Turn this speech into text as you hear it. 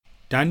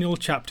Daniel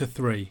chapter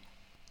 3.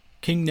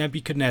 King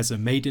Nebuchadnezzar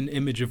made an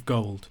image of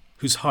gold,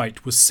 whose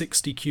height was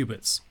 60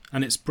 cubits,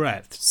 and its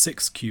breadth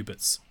 6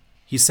 cubits.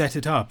 He set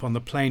it up on the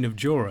plain of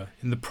Dura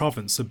in the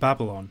province of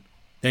Babylon.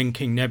 Then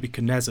King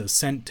Nebuchadnezzar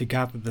sent to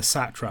gather the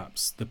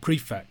satraps, the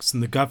prefects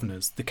and the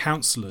governors, the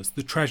counselors,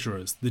 the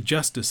treasurers, the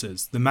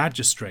justices, the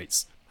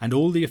magistrates, and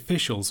all the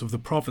officials of the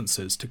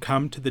provinces to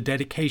come to the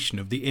dedication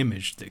of the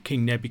image that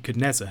King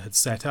Nebuchadnezzar had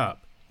set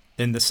up.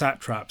 Then the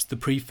satraps, the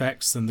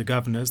prefects and the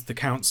governors, the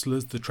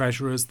counselors, the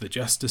treasurers, the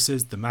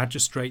justices, the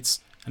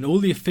magistrates, and all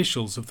the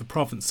officials of the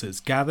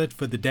provinces gathered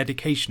for the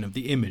dedication of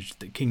the image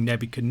that King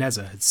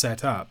Nebuchadnezzar had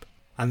set up.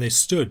 And they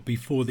stood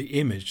before the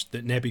image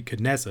that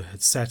Nebuchadnezzar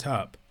had set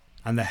up.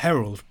 And the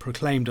herald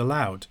proclaimed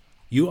aloud,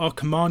 "You are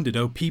commanded,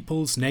 O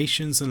peoples,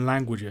 nations, and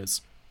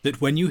languages,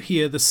 that when you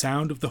hear the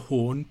sound of the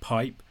horn,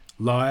 pipe,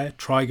 lyre,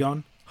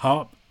 trigon,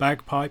 harp,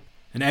 bagpipe,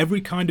 and every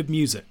kind of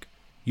music,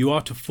 you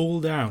are to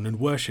fall down and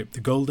worship the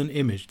golden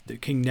image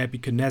that King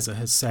Nebuchadnezzar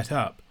has set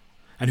up.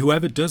 And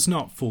whoever does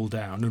not fall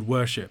down and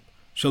worship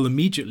shall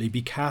immediately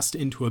be cast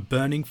into a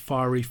burning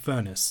fiery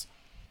furnace."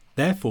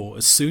 Therefore,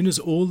 as soon as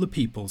all the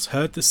peoples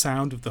heard the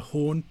sound of the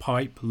horn,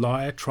 pipe,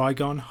 lyre,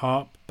 trigon,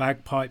 harp,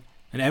 bagpipe,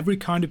 and every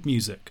kind of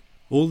music,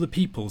 all the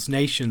peoples,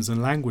 nations,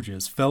 and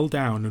languages fell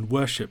down and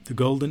worshipped the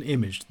golden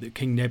image that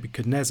King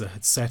Nebuchadnezzar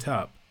had set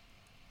up.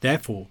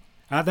 Therefore,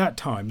 at that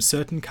time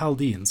certain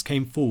Chaldeans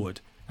came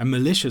forward and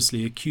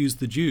maliciously accused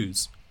the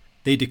Jews.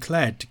 They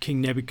declared to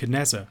King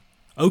Nebuchadnezzar,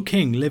 "O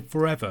king, live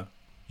forever.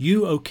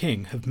 You, O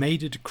king, have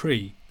made a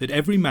decree that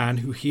every man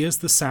who hears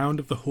the sound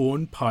of the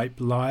horn, pipe,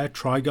 lyre,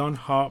 trigon,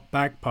 harp,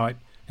 bagpipe,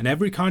 and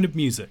every kind of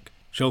music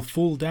shall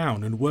fall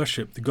down and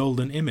worship the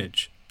golden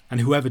image,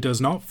 and whoever does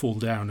not fall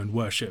down and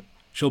worship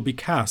shall be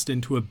cast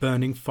into a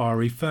burning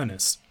fiery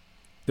furnace.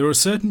 There are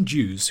certain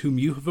Jews whom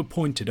you have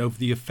appointed over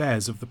the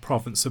affairs of the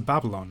province of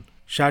Babylon,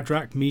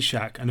 Shadrach,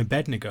 Meshach, and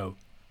Abednego.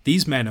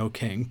 These men, O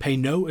king, pay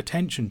no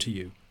attention to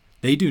you.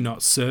 They do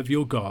not serve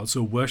your gods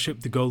or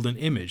worship the golden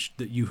image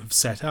that you have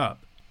set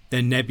up."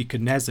 Then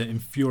Nebuchadnezzar, in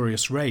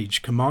furious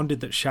rage, commanded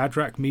that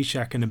Shadrach,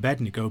 Meshach, and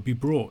Abednego be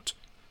brought.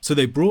 So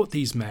they brought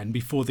these men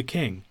before the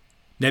king.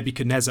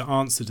 Nebuchadnezzar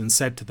answered and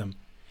said to them,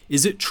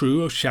 "Is it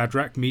true, O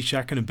Shadrach,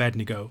 Meshach, and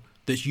Abednego,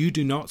 that you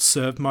do not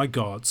serve my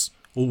gods,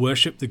 or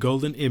worship the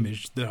golden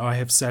image that I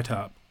have set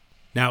up?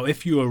 Now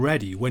if you are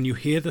ready, when you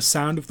hear the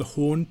sound of the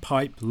horn,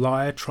 pipe,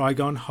 lyre,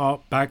 trigon,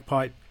 harp,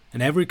 bagpipe,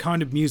 and every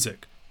kind of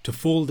music, to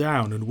fall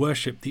down and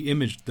worship the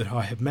image that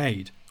I have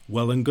made,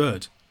 well and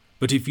good.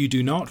 But if you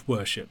do not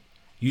worship,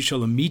 you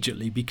shall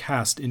immediately be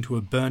cast into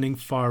a burning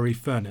fiery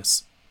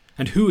furnace.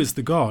 And who is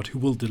the God who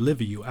will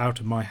deliver you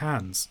out of my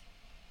hands?"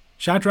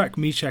 Shadrach,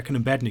 Meshach, and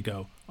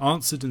Abednego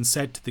answered and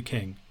said to the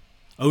king,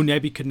 "O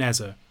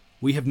Nebuchadnezzar,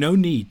 we have no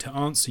need to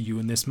answer you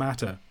in this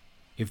matter.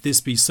 If this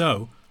be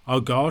so, our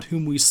God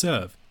whom we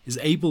serve is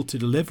able to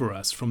deliver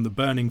us from the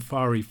burning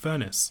fiery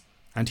furnace,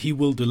 and he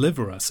will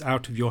deliver us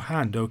out of your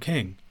hand, O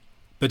king.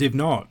 But if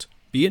not,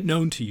 be it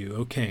known to you,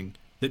 O king,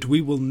 that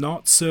we will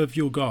not serve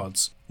your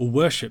gods or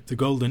worship the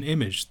golden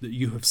image that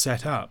you have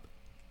set up."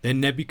 Then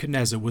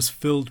Nebuchadnezzar was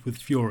filled with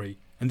fury,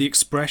 and the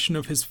expression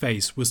of his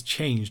face was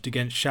changed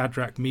against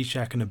Shadrach,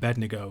 Meshach, and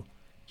Abednego.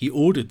 He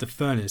ordered the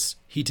furnace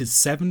heated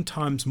 7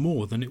 times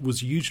more than it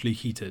was usually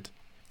heated,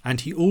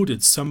 and he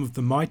ordered some of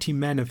the mighty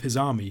men of his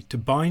army to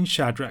bind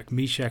Shadrach,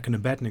 Meshach, and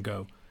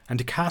Abednego, and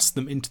to cast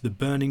them into the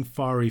burning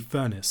fiery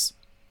furnace.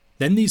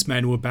 Then these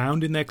men were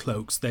bound in their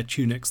cloaks, their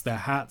tunics, their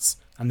hats,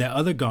 and their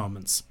other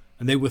garments,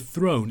 and they were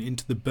thrown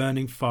into the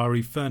burning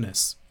fiery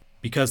furnace.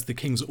 Because the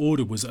king's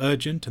order was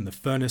urgent and the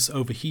furnace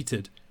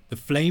overheated, the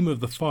flame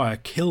of the fire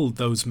killed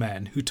those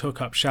men who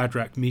took up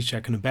Shadrach,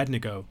 Meshach, and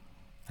Abednego.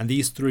 And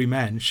these 3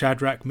 men,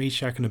 Shadrach,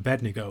 Meshach, and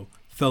Abednego,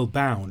 fell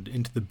bound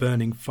into the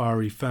burning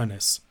fiery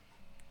furnace.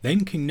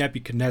 Then King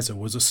Nebuchadnezzar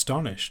was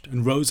astonished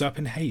and rose up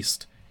in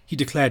haste. He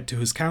declared to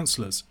his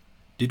counselors,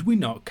 "Did we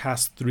not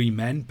cast 3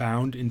 men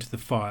bound into the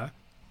fire?"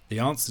 They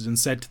answered and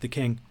said to the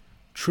king,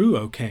 "True,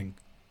 O king."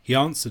 He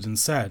answered and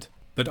said,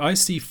 "But I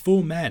see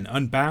 4 men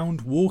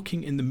unbound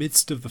walking in the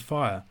midst of the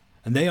fire,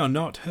 and they are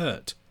not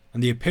hurt,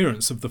 and the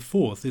appearance of the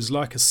 4th is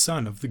like a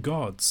son of the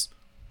gods."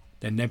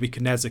 Then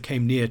Nebuchadnezzar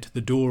came near to the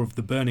door of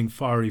the burning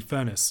fiery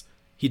furnace.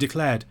 He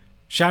declared,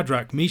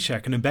 "Shadrach,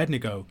 Meshach, and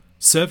Abednego,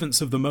 servants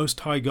of the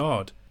Most High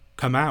God,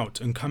 come out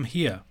and come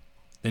here."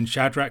 Then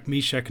Shadrach,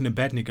 Meshach, and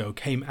Abednego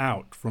came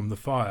out from the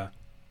fire.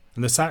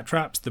 And the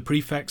satraps, the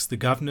prefects, the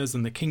governors,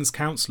 and the king's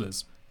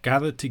counselors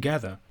gathered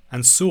together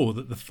and saw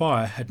that the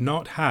fire had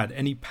not had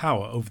any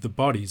power over the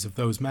bodies of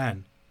those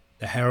men.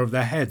 The hair of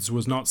their heads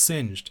was not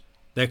singed,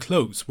 their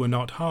cloaks were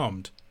not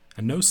harmed,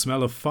 and no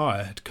smell of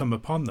fire had come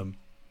upon them.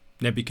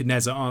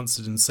 Nebuchadnezzar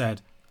answered and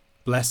said,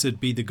 "Blessed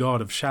be the God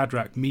of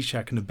Shadrach,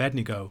 Meshach, and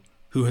Abednego,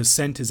 who has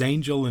sent his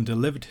angel and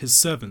delivered his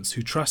servants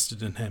who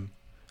trusted in him,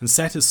 and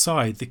set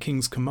aside the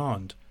king's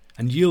command,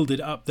 and yielded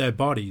up their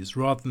bodies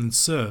rather than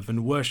serve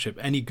and worship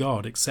any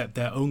god except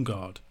their own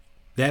God.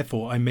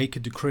 Therefore I make a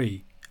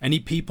decree, any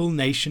people,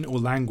 nation, or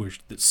language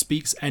that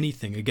speaks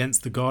anything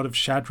against the God of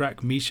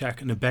Shadrach,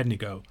 Meshach, and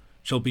Abednego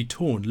shall be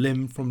torn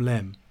limb from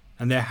limb,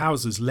 and their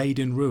houses laid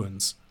in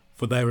ruins,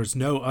 for there is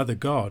no other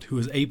God who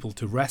is able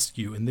to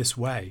rescue in this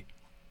way.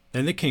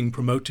 Then the king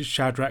promoted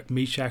Shadrach,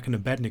 Meshach, and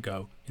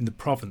Abednego in the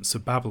province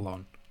of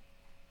Babylon.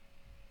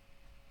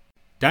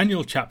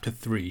 Daniel chapter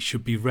 3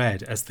 should be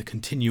read as the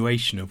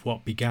continuation of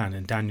what began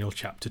in Daniel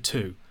chapter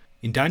 2.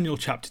 In Daniel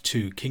chapter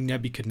 2, King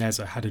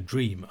Nebuchadnezzar had a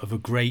dream of a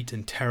great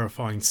and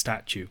terrifying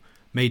statue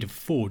made of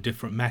 4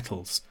 different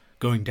metals,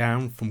 going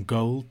down from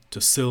gold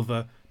to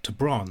silver to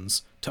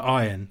bronze to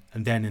iron,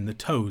 and then in the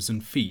toes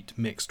and feet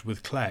mixed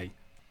with clay.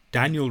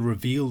 Daniel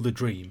revealed the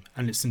dream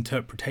and its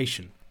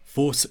interpretation: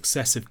 4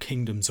 successive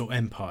kingdoms or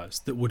empires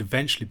that would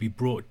eventually be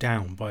brought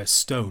down by a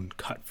stone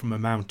cut from a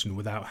mountain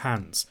without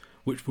hands,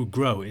 which would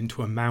grow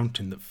into a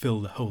mountain that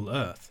filled the whole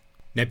earth.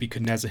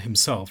 Nebuchadnezzar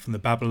himself and the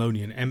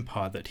Babylonian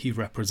Empire that he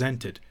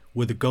represented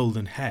were the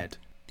golden head.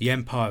 The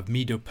empire of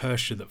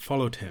Medo-Persia that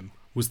followed him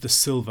was the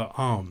silver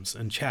arms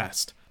and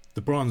chest.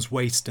 The bronze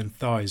waist and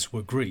thighs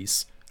were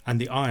Greece, and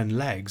the iron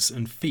legs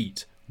and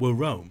feet were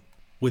Rome.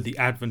 With the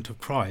advent of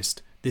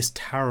Christ, this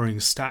towering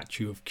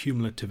statue of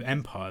cumulative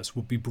empires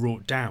would be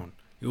brought down.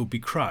 It would be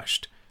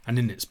crushed, and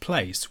in its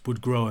place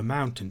would grow a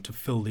mountain to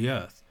fill the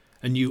earth,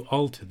 a new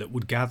altar that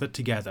would gather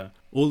together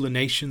all the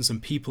nations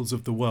and peoples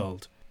of the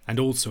world. And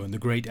also in the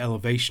great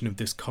elevation of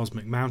this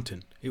cosmic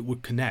mountain, it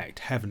would connect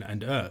heaven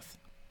and earth.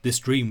 This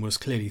dream was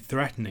clearly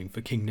threatening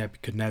for King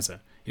Nebuchadnezzar.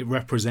 It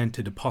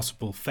represented a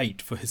possible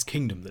fate for his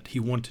kingdom that he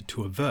wanted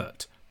to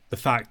avert. The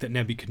fact that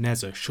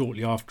Nebuchadnezzar,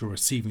 shortly after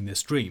receiving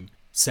this dream,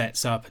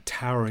 sets up a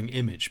towering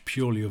image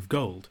purely of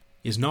gold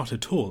is not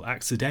at all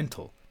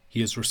accidental.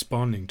 He is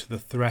responding to the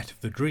threat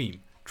of the dream,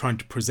 trying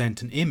to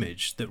present an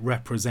image that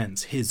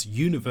represents his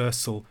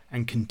universal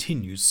and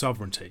continued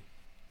sovereignty.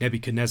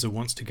 Nebuchadnezzar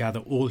wants to gather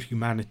all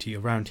humanity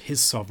around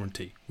his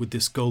sovereignty with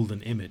this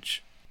golden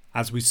image.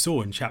 As we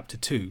saw in chapter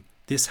 2,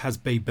 this has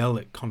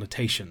Babelic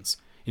connotations.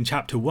 In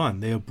chapter 1,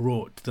 they are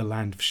brought to the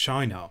land of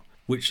Shinar,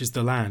 which is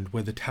the land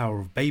where the Tower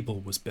of Babel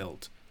was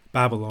built.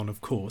 Babylon,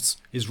 of course,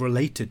 is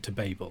related to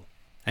Babel,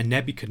 and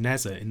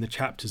Nebuchadnezzar, in the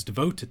chapters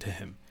devoted to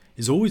him,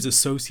 is always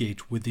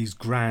associated with these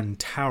grand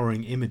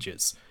towering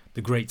images: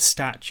 the great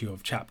statue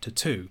of chapter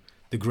 2,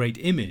 the great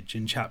image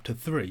in chapter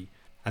 3,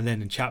 and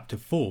then in chapter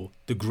 4,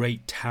 the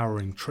great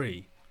towering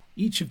tree.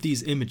 Each of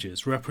these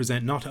images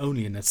represent not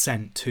only an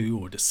ascent to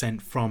or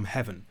descent from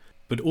heaven,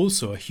 but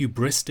also a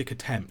hubristic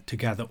attempt to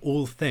gather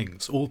all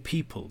things, all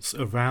peoples,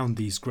 around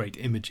these great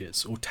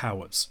images or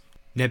towers.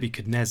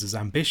 Nebuchadnezzar's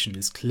ambition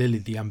is clearly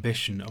the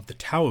ambition of the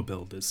tower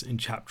builders in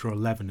chapter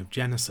 11 of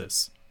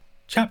Genesis.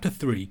 Chapter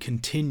 3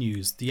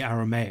 continues the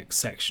Aramaic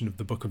section of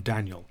the book of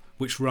Daniel,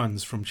 which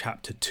runs from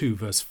chapter 2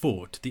 verse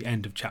 4 to the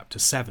end of chapter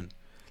 7.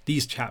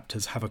 These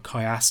chapters have a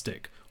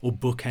chiastic or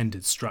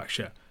book-ended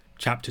structure.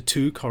 Chapter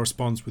 2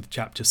 corresponds with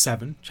chapter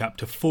 7,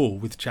 chapter 4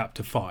 with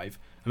chapter 5,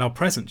 and our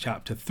present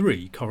chapter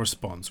 3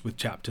 corresponds with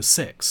chapter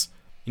 6.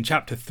 In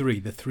chapter 3,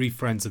 the 3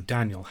 friends of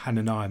Daniel,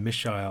 Hananiah,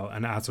 Mishael,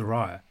 and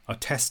Azariah, are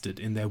tested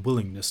in their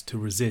willingness to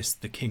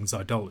resist the king's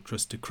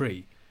idolatrous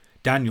decree.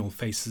 Daniel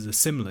faces a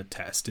similar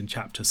test in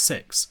chapter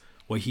 6,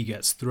 where he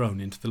gets thrown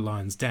into the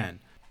lion's den.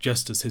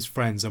 Just as his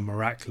friends are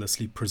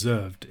miraculously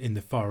preserved in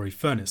the fiery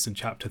furnace in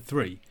chapter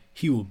 3,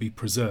 he will be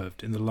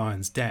preserved in the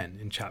lion's den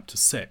in chapter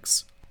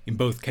 6. In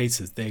both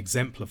cases, they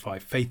exemplify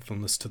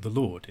faithfulness to the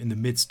Lord in the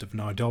midst of an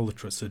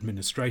idolatrous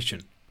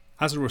administration.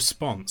 As a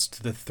response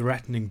to the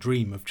threatening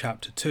dream of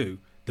chapter 2,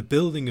 the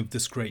building of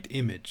this great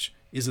image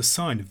is a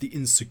sign of the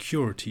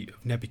insecurity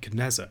of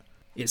Nebuchadnezzar.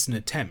 It's an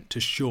attempt to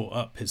shore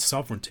up his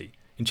sovereignty.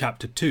 In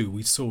chapter 2,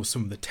 we saw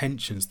some of the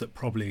tensions that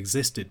probably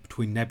existed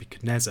between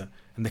Nebuchadnezzar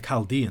and the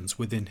Chaldeans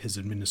within his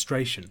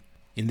administration.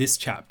 In this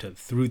chapter,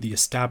 through the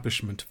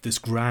establishment of this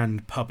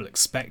grand public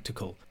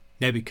spectacle,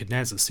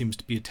 Nebuchadnezzar seems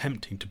to be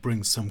attempting to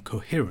bring some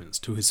coherence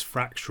to his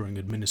fracturing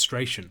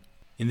administration.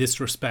 In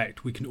this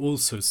respect, we can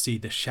also see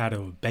the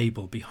shadow of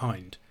Babel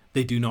behind.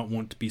 They do not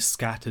want to be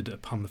scattered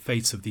upon the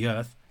face of the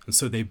earth, and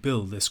so they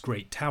build this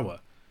great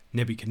tower.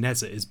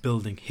 Nebuchadnezzar is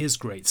building his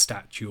great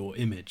statue or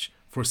image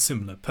for a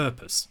similar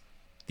purpose.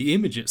 The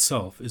image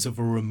itself is of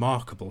a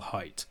remarkable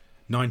height,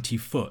 90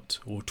 foot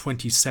or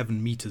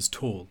 27 meters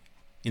tall.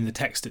 In the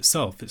text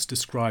itself, it's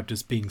described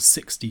as being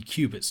 60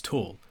 cubits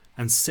tall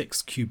and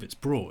 6 cubits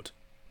broad.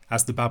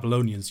 As the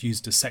Babylonians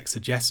used a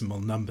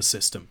sexagesimal number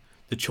system,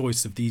 the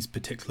choice of these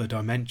particular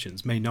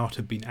dimensions may not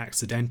have been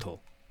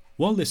accidental.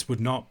 While this would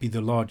not be the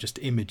largest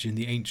image in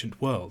the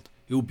ancient world,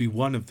 it would be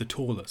one of the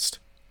tallest.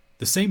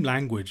 The same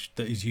language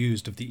that is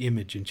used of the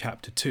image in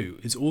chapter 2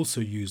 is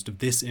also used of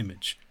this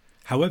image.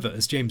 However,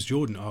 as James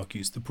Jordan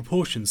argues, the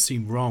proportions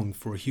seem wrong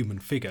for a human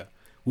figure.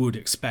 We would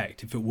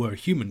expect, if it were a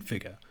human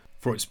figure,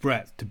 for its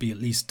breadth to be at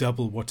least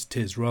double what it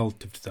is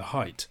relative to the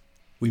height.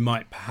 We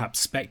might perhaps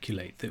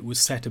speculate that it was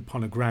set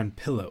upon a grand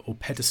pillar or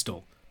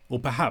pedestal, or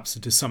perhaps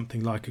it is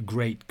something like a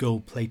great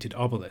gold-plated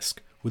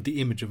obelisk with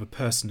the image of a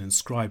person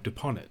inscribed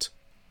upon it.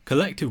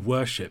 Collective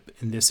worship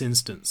in this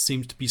instance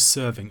seems to be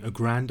serving a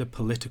grander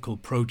political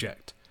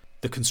project.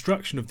 The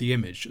construction of the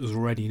image, as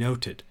already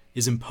noted,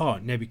 is in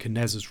part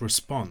Nebuchadnezzar's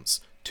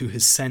response to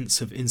his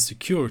sense of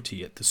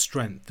insecurity at the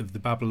strength of the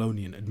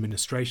Babylonian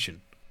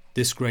administration.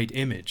 This great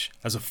image,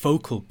 as a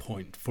focal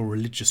point for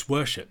religious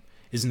worship,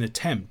 is an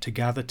attempt to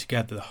gather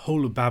together the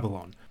whole of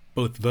Babylon,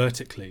 both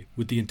vertically,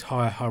 with the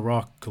entire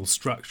hierarchical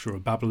structure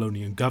of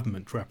Babylonian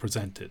government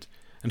represented,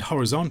 and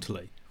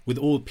horizontally, with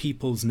all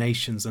peoples,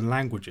 nations and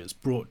languages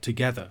brought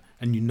together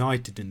and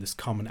united in this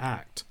common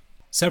act.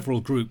 Several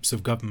groups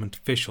of government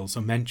officials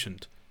are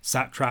mentioned: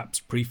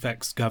 satraps,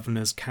 prefects,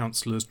 governors,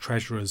 councillors,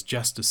 treasurers,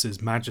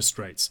 justices,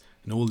 magistrates,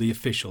 and all the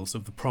officials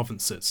of the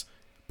provinces.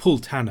 Paul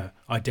Tanner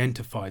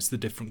identifies the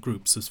different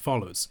groups as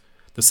follows.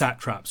 The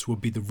satraps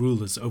would be the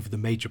rulers over the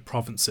major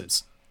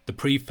provinces. The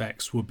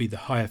prefects would be the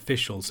high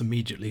officials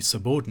immediately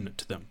subordinate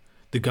to them.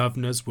 The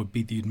governors would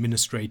be the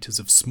administrators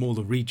of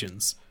smaller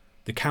regions.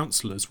 The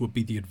councillors would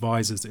be the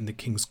advisors in the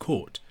king's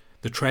court.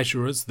 The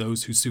treasurers,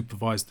 those who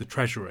supervise the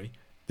treasury.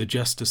 The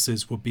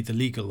justices would be the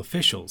legal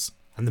officials,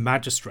 and the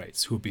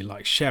magistrates, who would be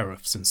like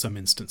sheriffs in some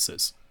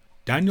instances.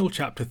 Daniel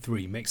chapter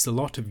 3 makes a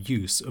lot of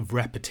use of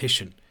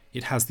repetition.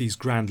 It has these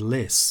grand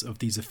lists of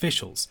these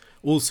officials,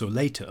 also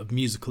later of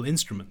musical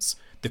instruments,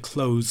 the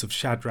clothes of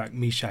Shadrach,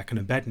 Meshach and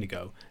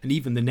Abednego, and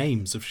even the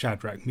names of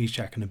Shadrach,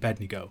 Meshach and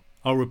Abednego,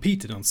 are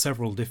repeated on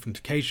several different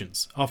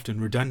occasions, often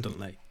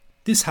redundantly.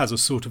 This has a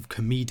sort of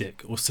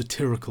comedic or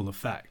satirical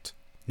effect.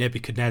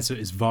 Nebuchadnezzar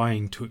is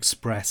vying to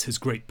express his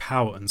great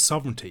power and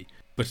sovereignty,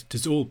 but it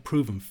is all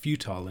proven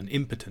futile and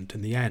impotent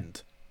in the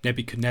end.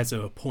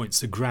 Nebuchadnezzar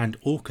appoints a grand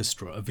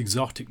orchestra of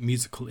exotic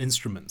musical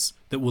instruments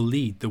that will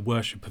lead the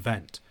worship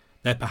event.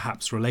 They're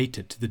perhaps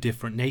related to the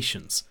different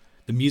nations.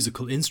 The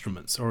musical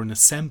instruments are an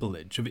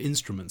assemblage of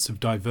instruments of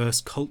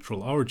diverse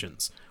cultural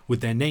origins,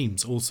 with their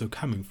names also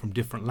coming from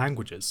different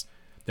languages.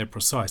 Their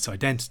precise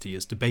identity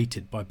is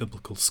debated by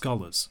biblical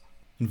scholars.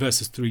 In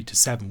verses 3 to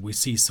 7 we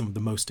see some of the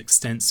most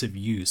extensive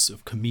use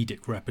of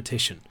comedic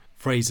repetition.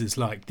 Phrases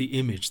like "the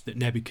image that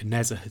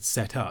Nebuchadnezzar had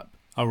set up"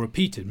 are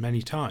repeated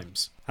many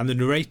times, and the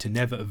narrator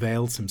never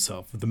avails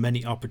himself of the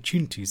many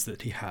opportunities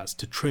that he has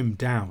to trim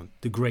down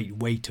the great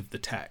weight of the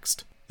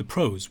text. The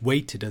prose,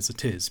 weighted as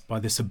it is by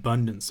this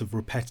abundance of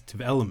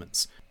repetitive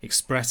elements,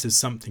 expresses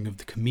something of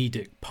the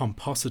comedic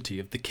pomposity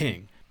of the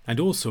king, and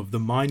also of the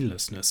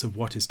mindlessness of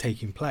what is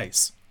taking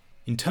place.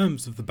 In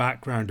terms of the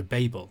background of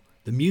Babel,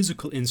 the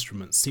musical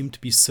instruments seem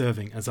to be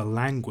serving as a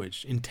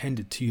language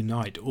intended to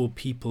unite all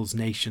peoples,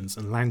 nations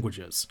and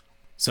languages.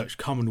 Such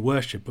common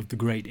worship of the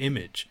great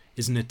image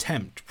is an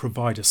attempt to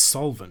provide a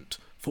solvent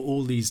for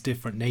all these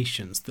different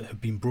nations that have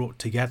been brought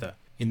together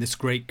in this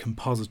great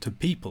composite of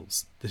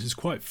peoples that is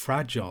quite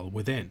fragile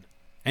within.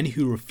 Any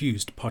who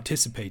refuse to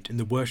participate in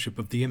the worship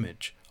of the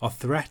image are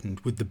threatened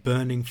with the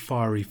burning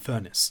fiery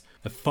furnace,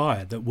 a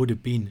fire that would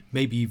have been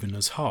maybe even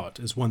as hot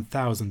as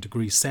 1000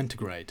 degrees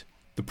centigrade.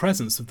 The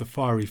presence of the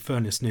fiery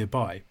furnace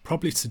nearby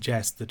probably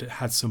suggests that it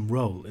had some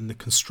role in the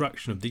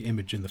construction of the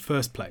image in the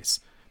first place,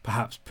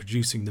 perhaps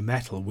producing the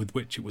metal with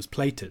which it was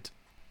plated.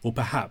 Or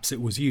perhaps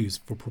it was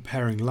used for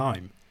preparing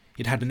lime.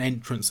 It had an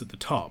entrance at the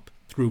top,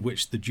 through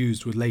which the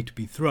Jews would later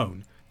be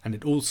thrown, and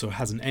it also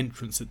has an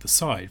entrance at the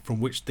side from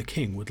which the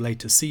king would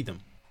later see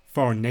them.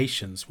 Foreign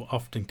nations were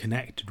often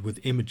connected with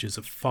images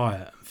of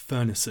fire and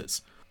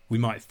furnaces. We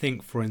might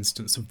think, for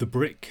instance, of the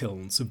brick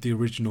kilns of the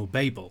original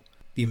Babel,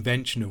 the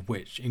invention of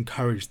which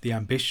encouraged the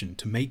ambition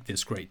to make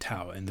this great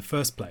tower in the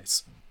first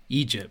place.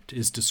 Egypt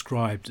is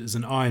described as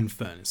an iron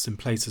furnace in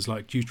places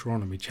like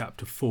Deuteronomy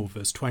chapter 4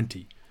 verse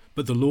 20.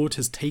 But the Lord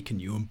has taken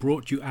you and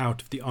brought you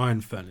out of the iron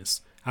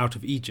furnace, out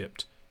of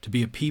Egypt, to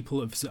be a people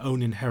of his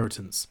own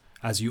inheritance,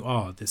 as you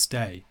are this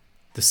day.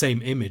 The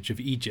same image of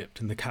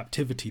Egypt and the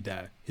captivity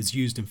there is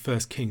used in 1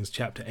 Kings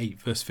chapter 8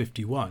 verse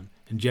 51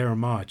 and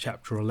Jeremiah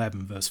chapter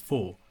 11 verse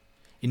 4.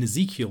 In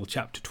Ezekiel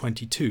chapter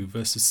 22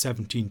 verses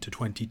 17 to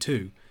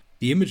 22,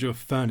 the image of a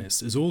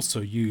furnace is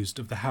also used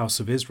of the house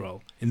of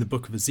Israel in the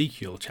book of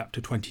Ezekiel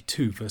chapter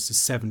 22 verses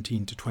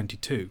 17 to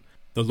 22.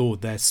 The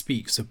Lord there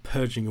speaks of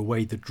purging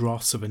away the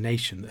dross of a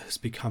nation that has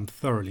become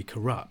thoroughly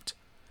corrupt.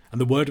 And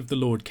the word of the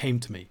Lord came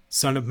to me,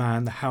 Son of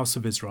man, the house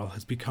of Israel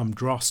has become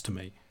dross to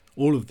me.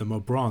 All of them are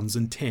bronze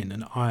and tin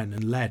and iron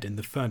and lead in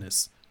the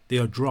furnace. They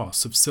are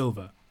dross of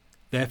silver.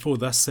 Therefore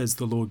thus says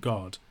the Lord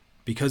God,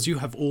 because you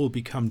have all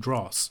become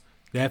dross,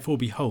 therefore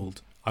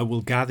behold, I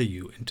will gather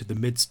you into the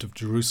midst of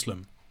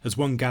Jerusalem, as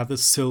one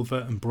gathers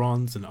silver and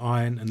bronze and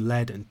iron and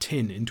lead and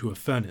tin into a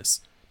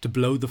furnace, to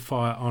blow the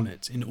fire on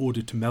it in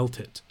order to melt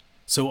it.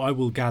 So I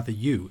will gather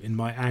you in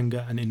my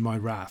anger and in my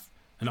wrath,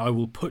 and I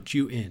will put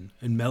you in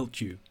and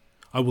melt you.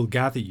 I will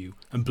gather you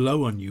and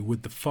blow on you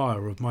with the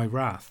fire of my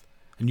wrath,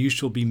 and you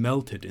shall be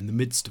melted in the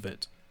midst of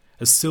it.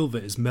 As silver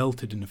is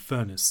melted in a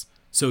furnace,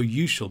 so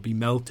you shall be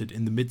melted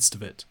in the midst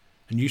of it,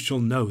 and you shall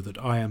know that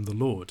I am the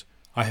Lord.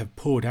 I have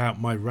poured out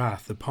my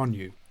wrath upon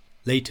you.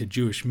 Later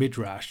Jewish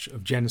midrash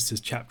of Genesis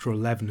chapter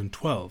 11 and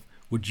 12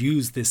 would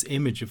use this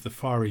image of the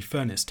fiery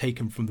furnace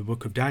taken from the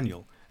book of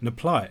Daniel and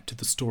apply it to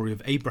the story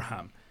of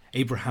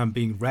Abraham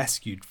being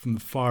rescued from the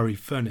fiery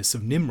furnace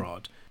of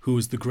Nimrod, who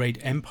was the great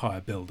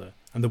empire builder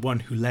and the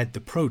one who led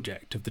the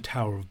project of the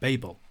Tower of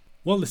Babel.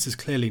 While this is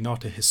clearly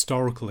not a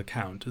historical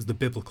account as the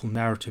biblical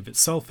narrative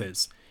itself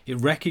is, it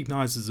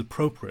recognizes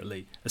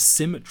appropriately a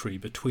symmetry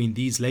between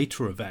these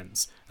later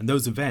events and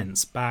those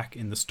events back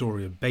in the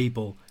story of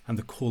Babel and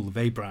the call of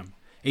Abraham.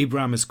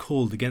 Abraham is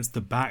called against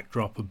the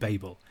backdrop of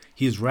Babel.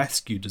 He is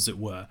rescued, as it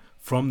were,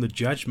 from the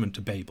judgment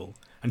of Babel,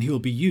 and he will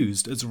be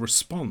used as a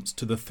response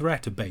to the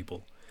threat of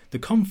Babel. The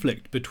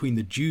conflict between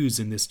the Jews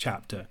in this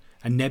chapter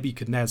and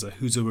Nebuchadnezzar,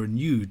 who's a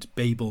renewed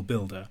Babel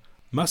builder,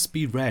 must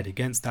be read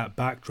against that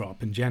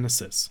backdrop in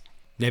Genesis.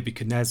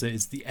 Nebuchadnezzar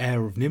is the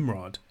heir of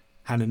Nimrod.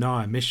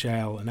 Hananiah,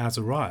 Mishael, and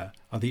Azariah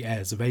are the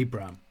heirs of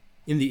Abraham.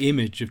 In the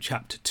image of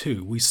chapter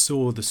 2, we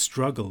saw the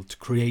struggle to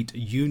create a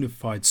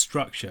unified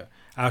structure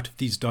out of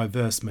these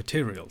diverse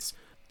materials.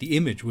 The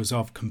image was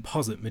of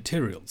composite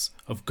materials,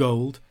 of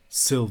gold,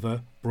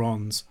 silver,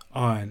 bronze,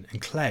 iron,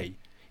 and clay.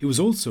 It was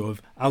also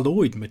of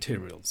alloyed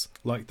materials,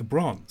 like the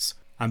bronze,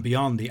 and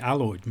beyond the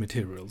alloyed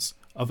materials,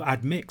 of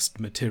admixed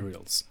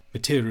materials,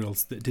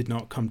 materials that did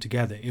not come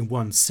together in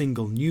one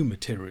single new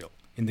material,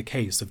 in the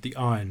case of the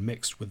iron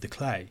mixed with the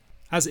clay.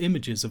 As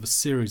images of a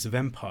series of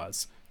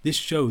empires, this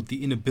showed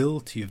the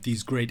inability of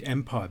these great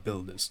empire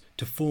builders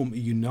to form a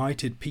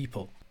united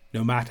people.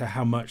 No matter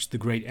how much the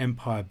great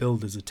empire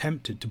builders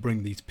attempted to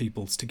bring these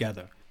peoples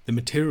together, the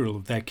material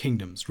of their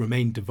kingdoms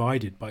remained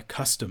divided by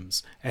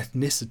customs,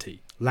 ethnicity,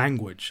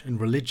 language, and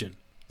religion.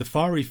 The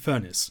fiery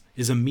furnace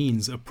is a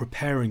means of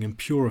preparing and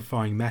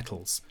purifying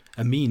metals,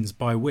 a means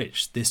by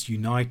which this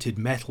united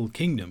metal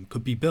kingdom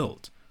could be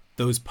built.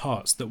 Those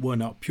parts that were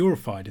not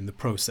purified in the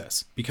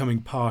process,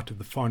 becoming part of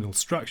the final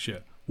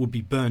structure, would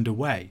be burned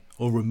away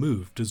or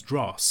removed as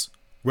dross.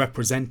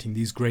 Representing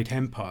these great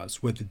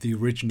empires, whether the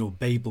original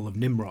Babel of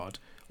Nimrod,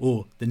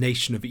 or the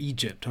nation of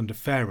Egypt under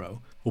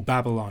Pharaoh, or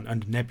Babylon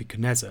under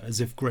Nebuchadnezzar as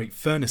if great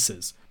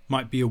furnaces,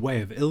 might be a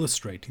way of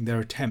illustrating their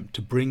attempt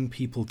to bring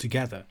people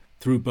together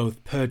through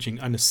both purging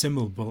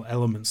unassimilable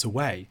elements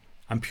away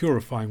and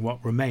purifying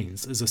what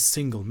remains as a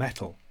single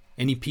metal.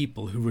 Any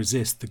people who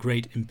resist the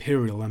great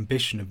imperial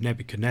ambition of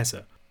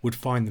Nebuchadnezzar would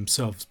find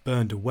themselves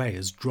burned away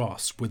as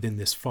dross within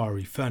this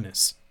fiery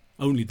furnace.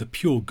 Only the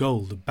pure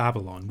gold of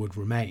Babylon would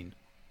remain.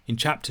 In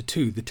chapter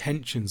 2, the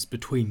tensions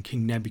between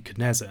King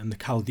Nebuchadnezzar and the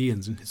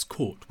Chaldeans in his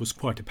court was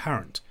quite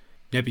apparent.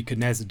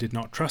 Nebuchadnezzar did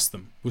not trust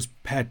them, was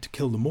prepared to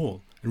kill them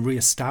all, and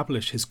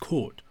re-establish his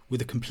court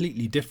with a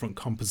completely different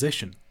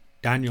composition.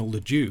 Daniel the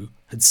Jew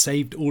had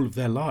saved all of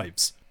their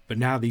lives, but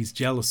now these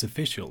jealous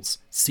officials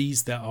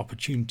seized their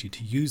opportunity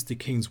to use the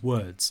king's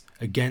words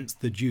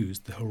against the Jews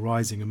that were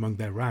rising among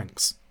their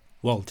ranks.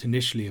 While it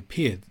initially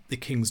appeared that the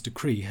king's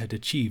decree had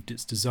achieved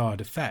its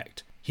desired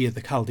effect, here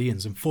the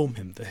Chaldeans inform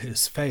him that it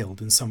has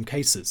failed in some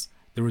cases.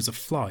 There is a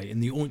fly in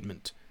the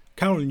ointment.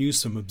 Carol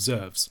Newsom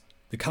observes,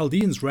 the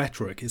Chaldeans'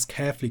 rhetoric is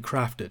carefully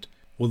crafted,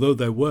 although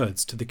their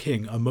words to the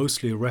king are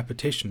mostly a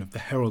repetition of the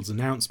herald's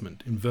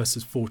announcement in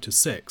verses 4 to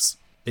 6.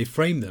 They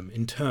frame them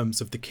in terms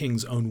of the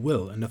king's own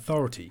will and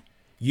authority.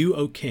 You,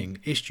 O king,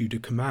 issued a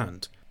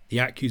command. The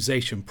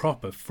accusation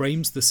proper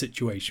frames the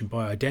situation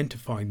by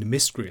identifying the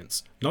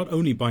miscreants, not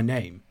only by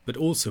name, but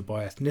also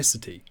by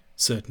ethnicity,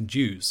 certain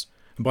Jews,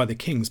 and by the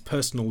king's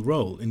personal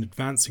role in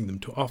advancing them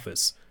to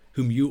office,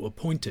 whom you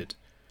appointed,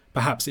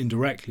 perhaps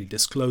indirectly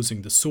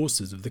disclosing the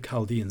sources of the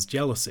Chaldeans'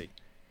 jealousy.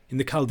 In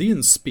the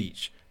Chaldeans'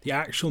 speech, the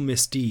actual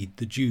misdeed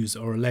the Jews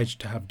are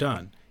alleged to have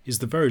done is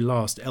the very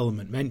last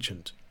element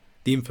mentioned.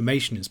 The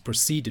information is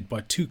preceded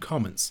by two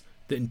comments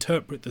that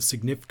interpret the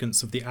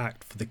significance of the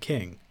act for the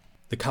king.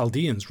 The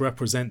Chaldeans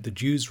represent the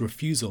Jews'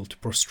 refusal to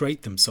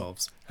prostrate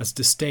themselves as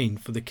disdain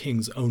for the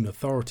king's own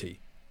authority.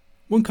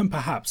 One can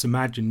perhaps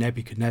imagine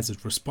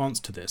Nebuchadnezzar's response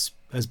to this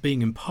as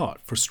being in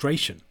part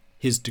frustration.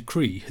 His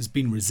decree has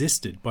been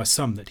resisted by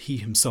some that he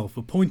himself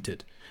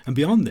appointed, and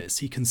beyond this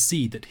he can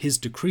see that his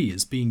decree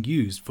is being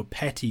used for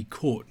petty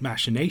court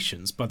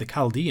machinations by the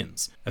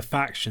Chaldeans, a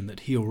faction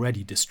that he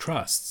already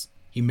distrusts.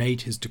 He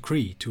made his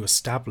decree to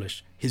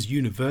establish his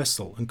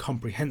universal and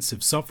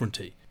comprehensive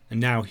sovereignty, and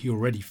now he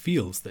already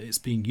feels that it's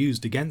being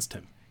used against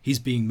him. He's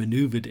being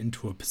maneuvered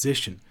into a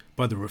position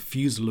by the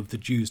refusal of the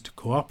Jews to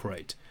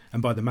cooperate,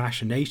 and by the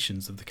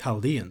machinations of the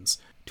Chaldeans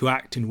to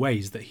act in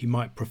ways that he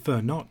might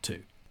prefer not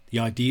to. The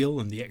ideal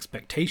and the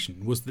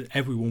expectation was that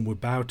everyone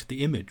would bow to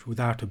the image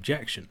without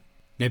objection.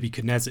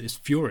 Nebuchadnezzar is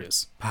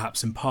furious,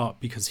 perhaps in part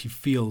because he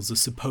feels the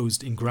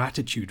supposed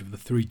ingratitude of the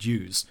three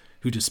Jews,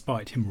 who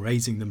despite him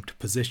raising them to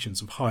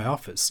positions of high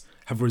office,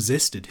 have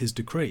resisted his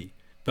decree.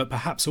 But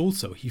perhaps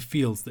also he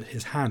feels that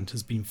his hand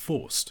has been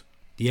forced.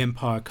 The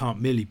empire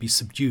can't merely be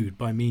subdued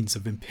by means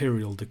of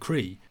imperial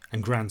decree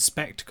and grand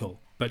spectacle,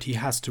 but he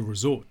has to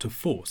resort to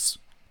force.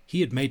 He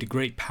had made a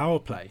great power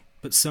play,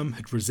 but some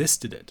had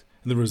resisted it,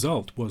 and the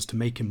result was to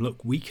make him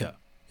look weaker.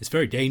 It's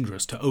very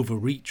dangerous to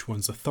overreach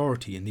one's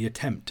authority in the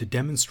attempt to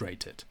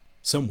demonstrate it.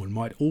 Someone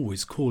might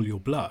always call your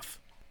bluff.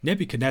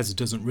 Nebuchadnezzar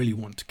doesn't really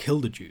want to kill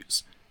the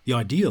Jews. The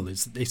ideal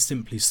is that they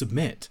simply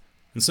submit,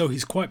 and so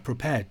he's quite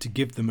prepared to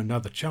give them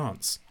another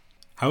chance.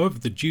 However,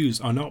 the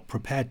Jews are not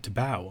prepared to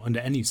bow under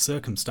any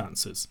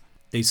circumstances.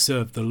 They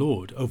serve the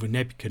Lord over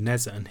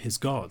Nebuchadnezzar and his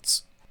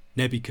gods.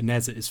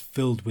 Nebuchadnezzar is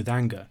filled with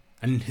anger,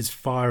 and in his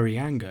fiery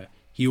anger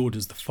he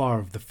orders the fire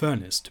of the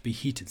furnace to be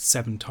heated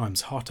 7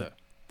 times hotter.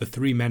 The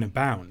 3 men are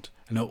bound,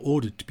 and are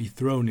ordered to be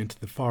thrown into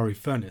the fiery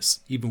furnace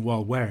even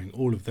while wearing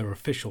all of their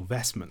official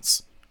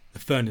vestments. The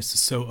furnace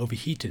is so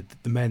overheated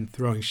that the men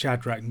throwing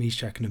Shadrach,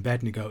 Meshach and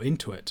Abednego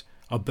into it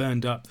are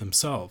burned up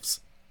themselves.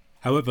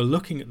 However,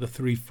 looking at the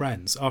 3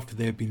 friends after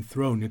they have been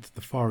thrown into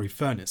the fiery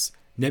furnace,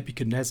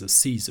 Nebuchadnezzar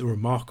sees a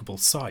remarkable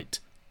sight.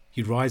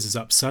 He rises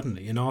up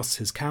suddenly and asks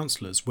his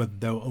counselors whether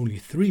there were only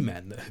 3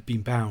 men that had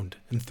been bound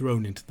and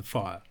thrown into the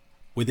fire.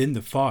 Within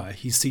the fire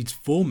he sees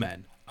 4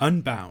 men,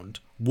 unbound,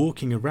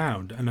 walking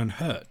around and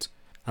unhurt,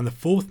 and the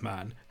 4th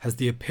man has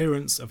the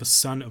appearance of a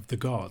son of the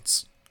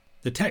gods.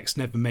 The text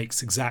never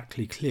makes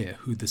exactly clear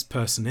who this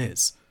person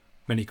is.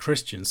 Many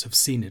Christians have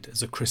seen it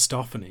as a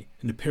Christophany,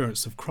 an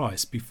appearance of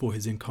Christ before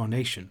his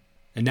incarnation.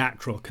 A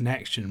natural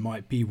connection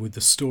might be with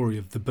the story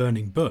of the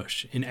burning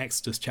bush in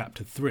Exodus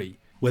chapter 3,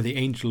 where the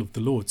angel of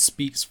the Lord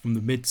speaks from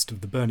the midst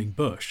of the burning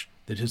bush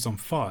that is on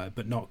fire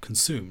but not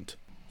consumed.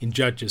 In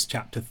Judges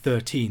chapter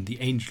 13, the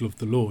angel of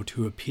the Lord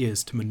who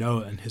appears to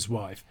Manoah and his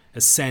wife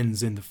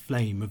ascends in the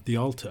flame of the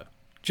altar.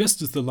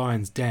 Just as the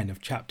lion's den of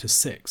chapter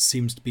 6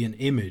 seems to be an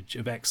image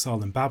of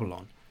exile in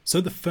Babylon,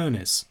 so the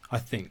furnace, I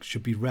think,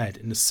 should be read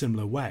in a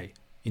similar way.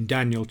 In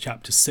Daniel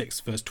chapter 6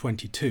 verse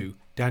 22,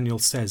 Daniel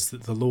says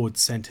that the Lord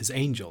sent his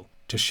angel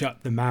to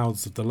shut the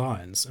mouths of the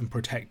lions and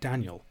protect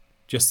Daniel.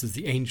 Just as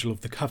the angel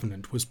of the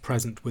covenant was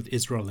present with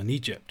Israel in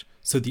Egypt,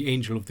 so the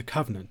angel of the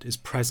covenant is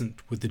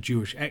present with the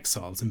Jewish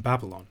exiles in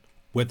Babylon.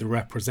 Whether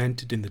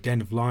represented in the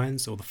den of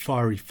lions or the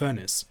fiery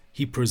furnace,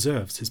 he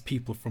preserves his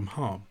people from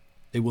harm.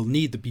 They will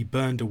neither be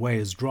burned away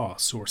as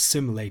dross or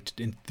assimilated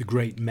into the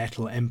great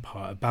metal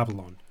empire of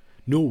Babylon,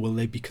 nor will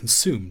they be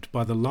consumed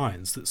by the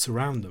lions that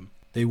surround them.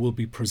 They will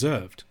be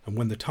preserved, and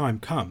when the time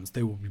comes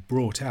they will be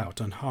brought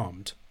out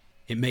unharmed.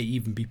 It may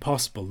even be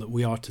possible that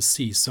we are to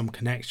see some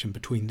connection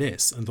between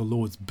this and the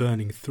Lord's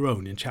burning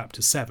throne in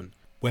chapter 7,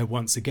 where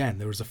once again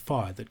there is a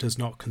fire that does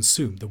not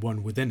consume the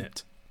one within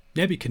it.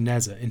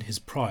 Nebuchadnezzar, in his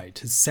pride,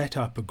 has set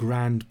up a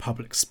grand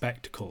public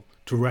spectacle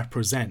to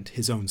represent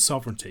his own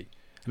sovereignty,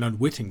 and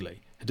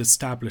unwittingly had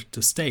established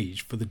a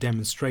stage for the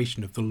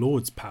demonstration of the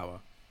Lord's power.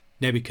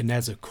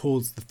 Nebuchadnezzar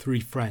calls the 3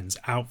 friends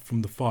out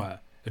from the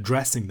fire,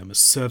 addressing them as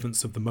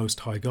servants of the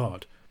Most High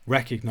God,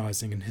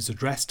 recognizing in his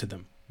address to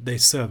them they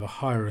serve a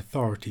higher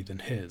authority than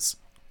his.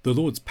 The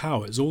Lord's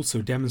power is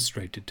also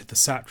demonstrated to the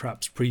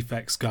satraps,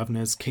 prefects,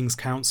 governors, king's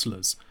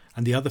counselors,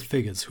 and the other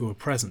figures who are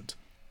present.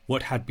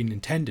 What had been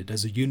intended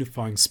as a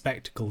unifying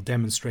spectacle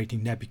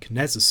demonstrating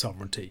Nebuchadnezzar's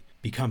sovereignty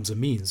becomes a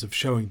means of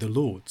showing the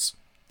Lord's.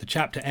 The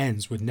chapter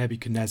ends with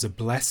Nebuchadnezzar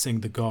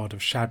blessing the God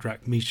of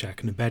Shadrach,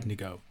 Meshach and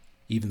Abednego,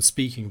 even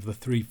speaking of the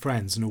 3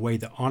 friends in a way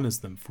that honours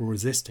them for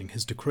resisting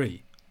his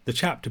decree. The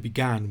chapter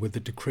began with the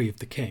decree of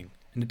the king,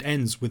 and it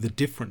ends with a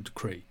different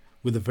decree,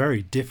 with a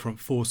very different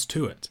force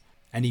to it.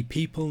 Any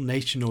people,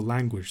 nation or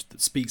language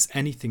that speaks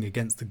anything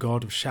against the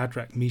God of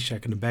Shadrach,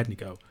 Meshach and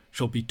Abednego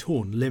shall be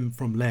torn limb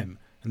from limb,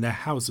 and their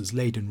houses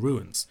laid in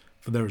ruins,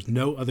 for there is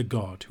no other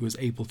God who is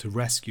able to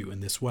rescue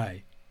in this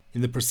way.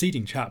 In the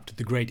preceding chapter,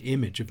 the great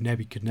image of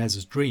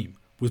Nebuchadnezzar's dream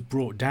was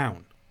brought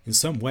down. In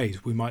some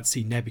ways, we might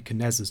see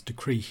Nebuchadnezzar's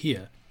decree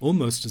here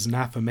almost as an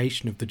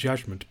affirmation of the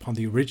judgment upon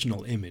the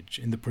original image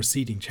in the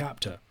preceding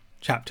chapter.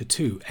 Chapter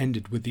 2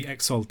 ended with the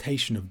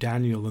exaltation of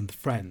Daniel and the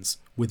friends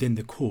within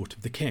the court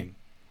of the king,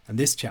 and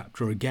this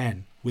chapter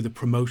again with a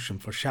promotion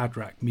for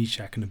Shadrach,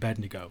 Meshach and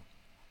Abednego.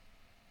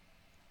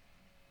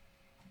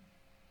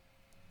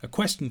 A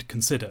question to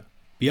consider.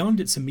 Beyond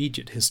its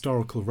immediate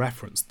historical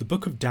reference, the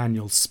book of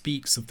Daniel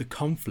speaks of the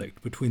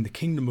conflict between the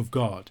kingdom of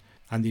God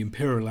and the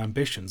imperial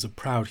ambitions of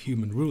proud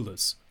human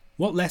rulers.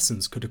 What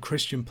lessons could a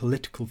Christian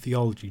political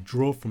theology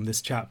draw from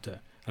this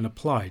chapter and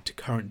apply to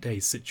current-day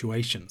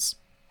situations?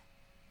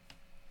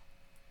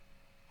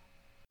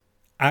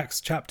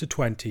 Acts chapter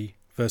 20,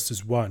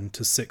 verses 1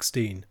 to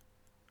 16.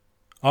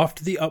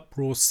 After the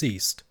uproar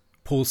ceased,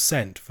 Paul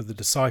sent for the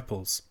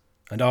disciples,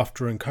 and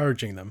after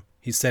encouraging them,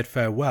 he said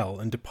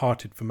farewell and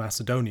departed for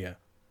Macedonia.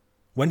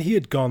 When he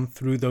had gone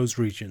through those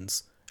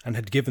regions, and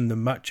had given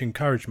them much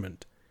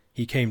encouragement,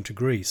 he came to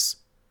Greece.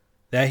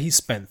 There he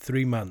spent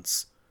 3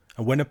 months,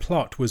 and when a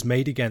plot was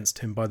made against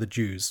him by the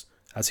Jews,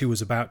 as he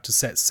was about to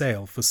set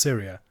sail for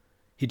Syria,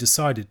 he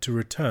decided to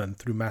return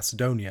through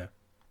Macedonia.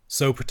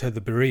 Sopater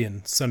the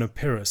Berean, son of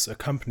Pyrrhus,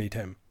 accompanied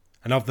him,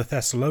 and of the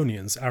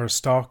Thessalonians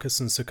Aristarchus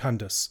and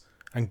Secundus,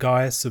 and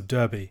Gaius of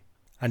Derbe,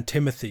 and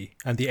Timothy,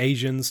 and the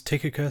Asians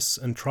Tychicus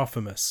and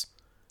Trophimus.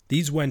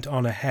 These went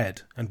on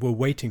ahead and were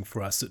waiting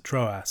for us at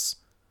Troas.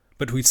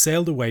 But we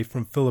sailed away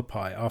from Philippi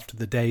after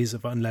the days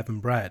of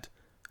unleavened bread,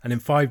 and in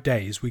 5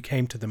 days we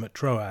came to them at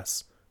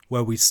Troas,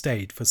 where we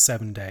stayed for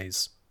 7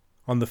 days.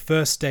 On the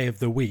first day of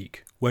the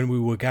week, when we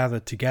were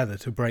gathered together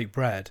to break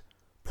bread,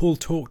 Paul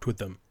talked with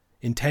them,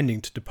 intending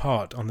to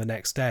depart on the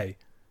next day,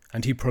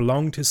 and he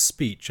prolonged his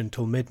speech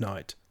until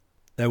midnight.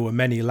 There were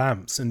many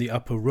lamps in the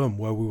upper room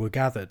where we were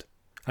gathered,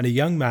 and a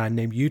young man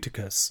named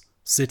Eutychus,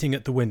 sitting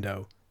at the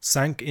window,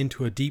 sank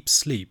into a deep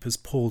sleep as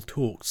Paul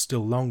talked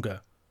still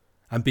longer,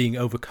 and being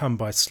overcome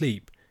by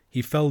sleep,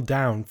 he fell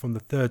down from the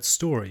 3rd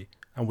story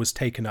and was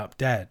taken up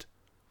dead.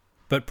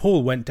 But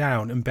Paul went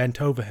down and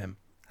bent over him,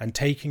 and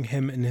taking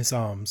him in his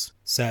arms,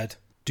 said,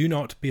 "Do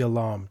not be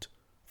alarmed,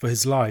 for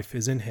his life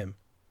is in him."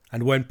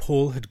 And when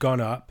Paul had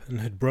gone up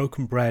and had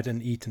broken bread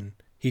and eaten,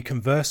 he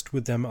conversed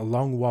with them a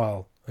long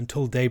while,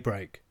 until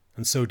daybreak,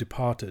 and so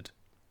departed.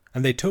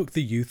 And they took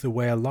the youth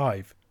away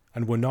alive,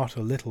 and were not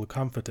a little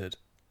comforted.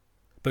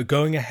 But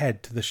going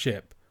ahead to the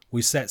ship,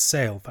 we set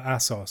sail for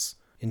Assos,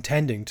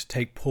 intending to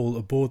take Paul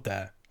aboard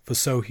there, for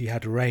so he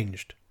had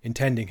arranged,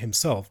 intending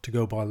himself to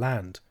go by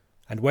land.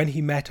 And when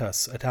he met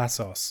us at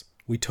Assos,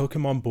 we took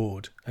him on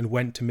board, and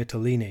went to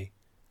Mytilene,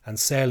 and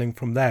sailing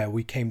from there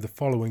we came the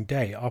following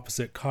day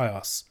opposite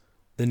Chios.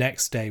 The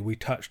next day we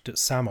touched at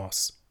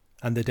Samos,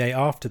 and the day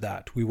after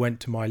that we went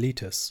to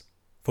Miletus,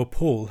 for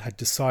Paul had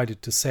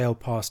decided to sail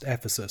past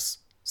Ephesus,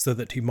 so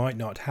that he might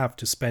not have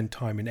to spend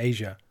time in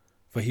Asia,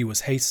 for he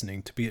was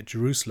hastening to be at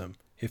Jerusalem,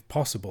 if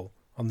possible,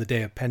 on the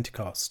day of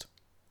Pentecost.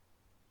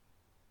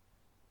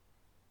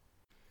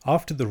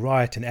 After the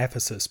riot in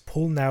Ephesus,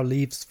 Paul now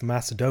leaves for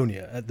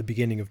Macedonia at the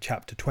beginning of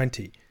chapter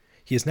 20.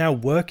 He is now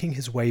working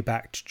his way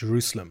back to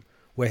Jerusalem,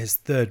 where his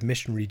 3rd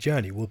missionary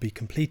journey will be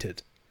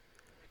completed.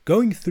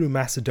 Going through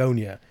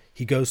Macedonia,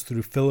 he goes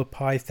through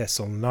Philippi,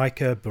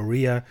 Thessalonica,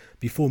 Berea,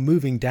 before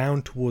moving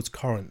down towards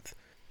Corinth.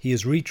 He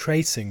is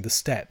retracing the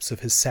steps of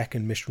his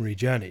 2nd missionary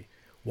journey.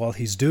 While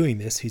he's doing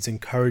this, he's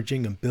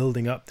encouraging and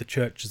building up the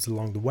churches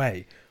along the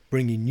way,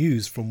 bringing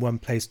news from one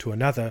place to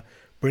another,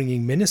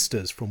 bringing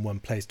ministers from one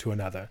place to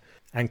another,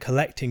 and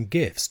collecting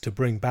gifts to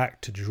bring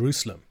back to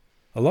Jerusalem.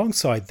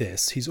 Alongside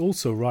this, he's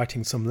also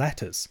writing some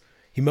letters.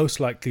 He most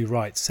likely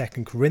writes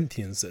 2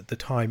 Corinthians at the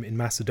time in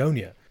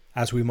Macedonia,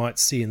 as we might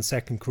see in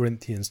 2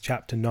 Corinthians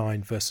chapter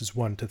 9 verses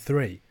 1 to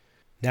 3.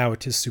 Now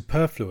it is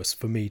superfluous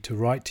for me to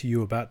write to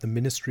you about the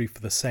ministry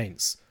for the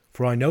saints,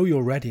 for I know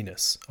your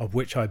readiness, of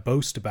which I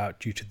boast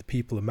about you to the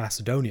people of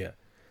Macedonia,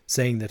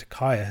 saying that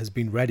Achaia has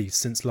been ready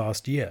since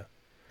last year,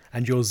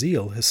 and your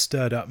zeal has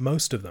stirred up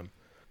most of them.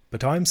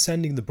 But I am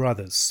sending the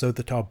brothers so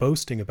that our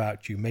boasting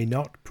about you may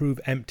not prove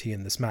empty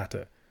in this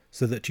matter,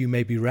 so that you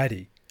may be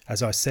ready,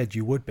 as I said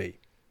you would be.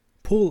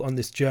 Paul on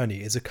this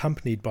journey is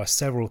accompanied by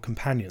several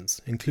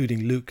companions,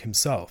 including Luke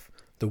himself,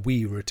 the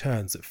we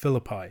returns at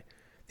Philippi.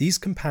 These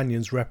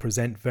companions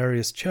represent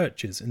various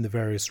churches in the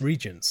various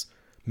regions,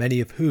 many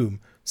of whom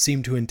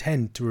seem to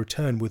intend to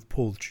return with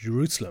Paul to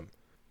Jerusalem.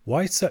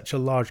 Why such a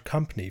large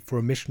company for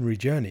a missionary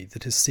journey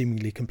that is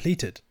seemingly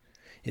completed?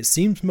 It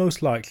seems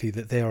most likely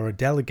that they are a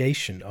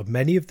delegation of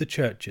many of the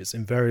churches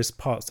in various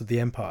parts of the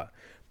empire,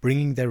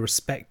 bringing their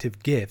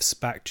respective gifts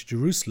back to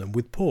Jerusalem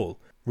with Paul,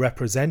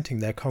 representing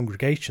their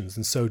congregations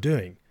in so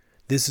doing.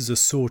 This is a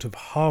sort of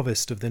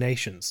harvest of the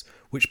nations,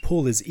 which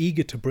Paul is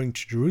eager to bring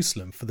to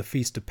Jerusalem for the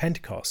Feast of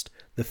Pentecost,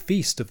 the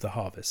Feast of the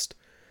Harvest.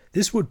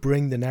 This would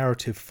bring the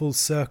narrative full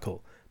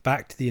circle,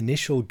 back to the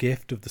initial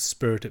gift of the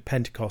Spirit at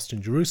Pentecost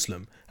in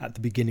Jerusalem at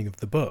the beginning of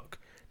the book.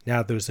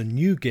 Now there is a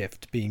new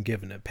gift being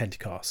given at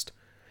Pentecost.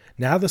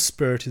 Now the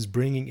Spirit is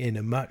bringing in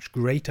a much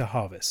greater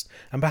harvest,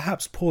 and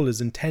perhaps Paul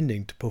is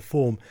intending to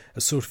perform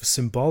a sort of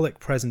symbolic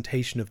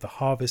presentation of the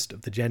harvest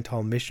of the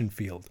Gentile mission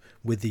field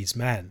with these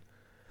men.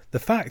 The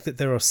fact that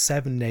there are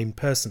 7 named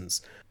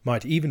persons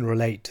might even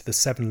relate to the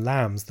 7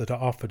 lambs that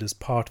are offered as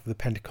part of the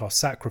Pentecost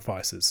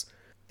sacrifices.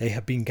 They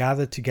have been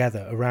gathered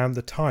together around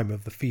the time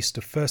of the Feast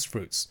of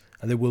Firstfruits,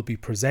 and they will be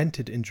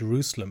presented in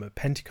Jerusalem at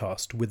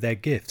Pentecost with their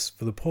gifts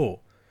for the poor.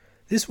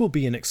 This will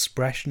be an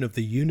expression of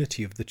the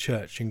unity of the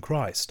church in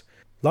Christ.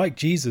 Like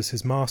Jesus,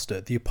 his master,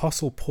 the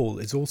Apostle Paul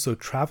is also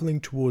travelling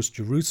towards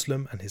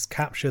Jerusalem and his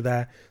capture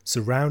there,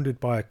 surrounded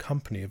by a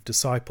company of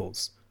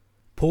disciples.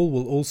 Paul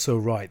will also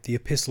write the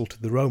epistle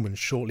to the Romans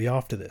shortly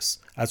after this,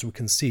 as we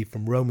can see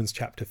from Romans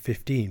chapter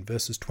 15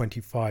 verses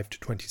 25 to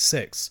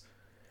 26.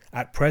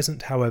 At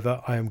present,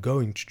 however, I am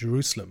going to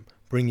Jerusalem,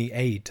 bringing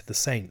aid to the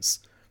saints,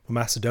 for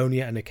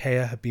Macedonia and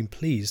Achaia have been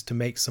pleased to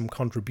make some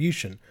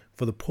contribution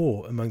for the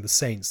poor among the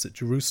saints at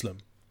Jerusalem.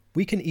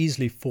 We can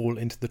easily fall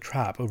into the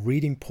trap of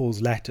reading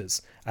Paul's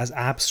letters as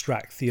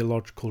abstract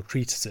theological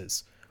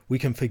treatises. We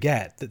can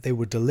forget that they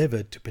were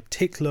delivered to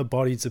particular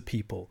bodies of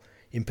people,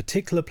 in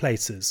particular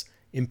places,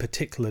 in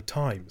particular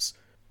times.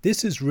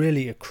 This is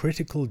really a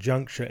critical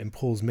juncture in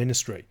Paul's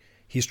ministry.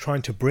 He's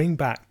trying to bring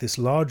back this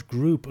large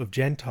group of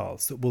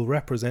Gentiles that will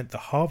represent the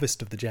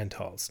harvest of the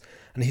Gentiles,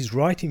 and he's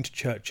writing to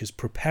churches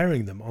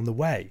preparing them on the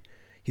way.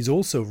 He's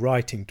also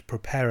writing to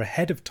prepare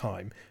ahead of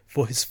time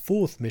for his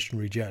 4th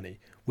missionary journey,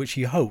 which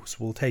he hopes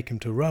will take him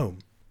to Rome.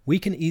 We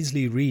can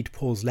easily read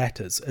Paul's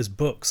letters as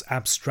books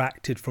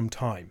abstracted from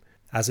time,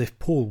 as if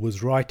Paul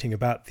was writing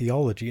about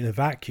theology in a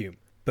vacuum.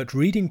 But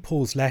reading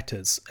Paul's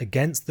letters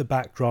against the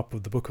backdrop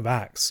of the book of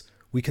Acts,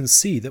 we can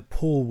see that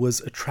Paul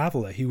was a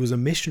traveller, he was a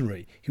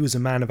missionary, he was a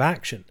man of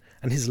action,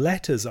 and his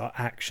letters are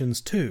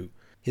actions too.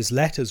 His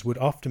letters would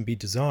often be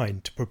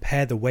designed to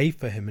prepare the way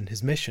for him in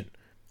his mission,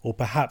 or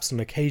perhaps on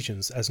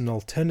occasions as an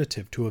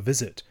alternative to a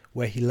visit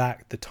where he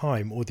lacked the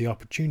time or the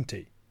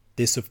opportunity.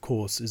 This, of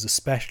course, is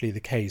especially the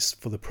case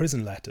for the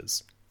prison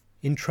letters.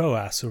 In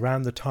Troas,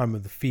 around the time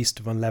of the Feast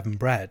of Unleavened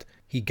Bread,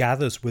 he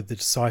gathers with the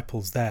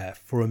disciples there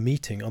for a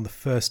meeting on the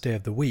first day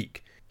of the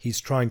week.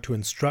 He's trying to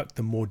instruct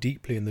them more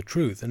deeply in the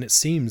truth, and it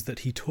seems that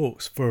he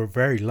talks for a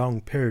very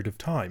long period of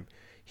time.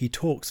 He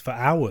talks for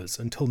hours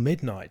until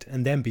midnight,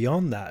 and then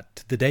beyond that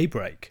to the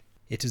daybreak.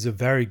 It is of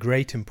very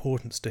great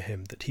importance to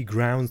him that he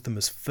grounds them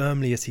as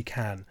firmly as he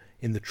can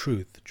in the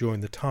truth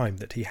during the time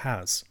that he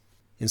has.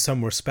 In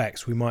some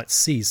respects, we might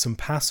see some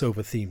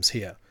Passover themes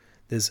here.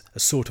 There's a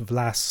sort of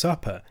Last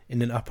Supper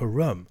in an upper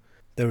room.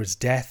 There is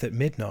death at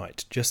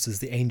midnight, just as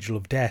the angel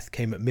of death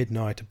came at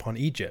midnight upon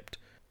Egypt.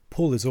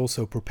 Paul is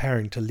also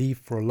preparing to leave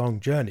for a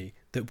long journey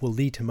that will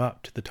lead him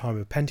up to the time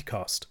of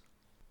Pentecost.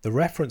 The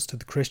reference to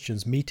the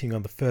Christians meeting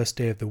on the first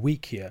day of the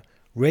week here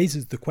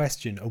raises the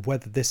question of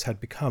whether this had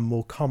become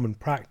more common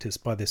practice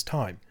by this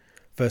time.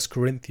 1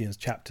 Corinthians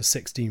chapter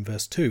 16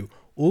 verse 2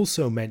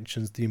 also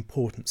mentions the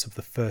importance of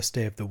the first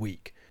day of the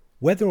week.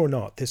 Whether or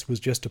not this was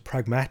just a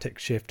pragmatic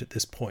shift at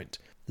this point,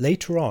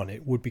 later on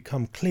it would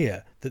become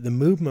clear that the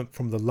movement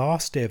from the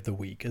last day of the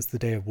week as the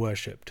day of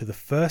worship to the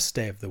first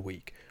day of the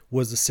week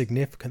was a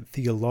significant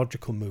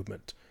theological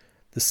movement.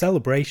 The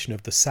celebration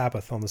of the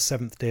Sabbath on the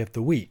seventh day of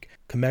the week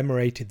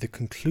commemorated the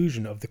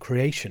conclusion of the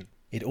creation.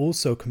 It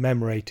also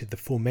commemorated the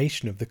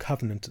formation of the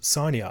covenant at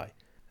Sinai.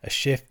 A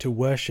shift to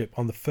worship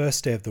on the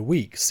first day of the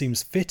week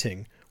seems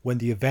fitting when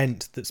the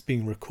event that's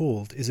being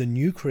recalled is a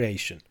new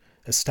creation,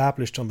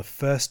 established on the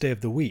first day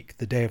of the week,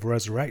 the day of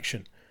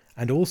resurrection,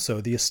 and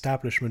also the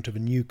establishment of a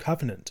new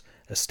covenant,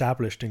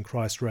 established in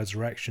Christ's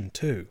resurrection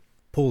too.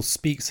 Paul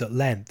speaks at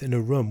length in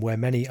a room where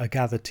many are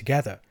gathered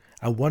together,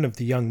 and one of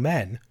the young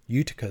men,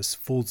 Eutychus,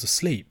 falls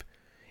asleep.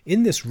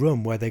 In this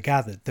room where they're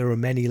gathered, there are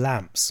many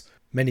lamps.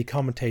 Many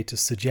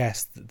commentators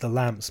suggest that the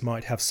lamps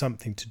might have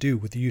something to do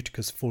with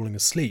Eutychus falling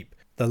asleep.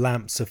 The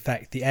lamps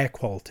affect the air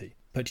quality,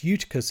 but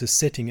Eutychus is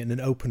sitting in an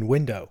open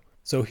window,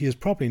 so he is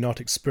probably not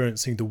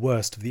experiencing the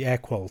worst of the air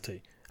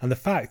quality, and the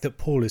fact that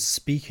Paul is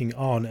speaking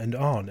on and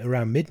on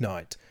around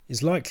midnight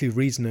is likely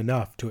reason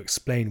enough to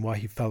explain why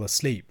he fell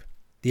asleep.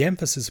 The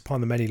emphasis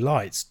upon the many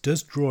lights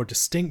does draw a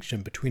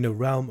distinction between a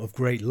realm of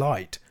great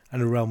light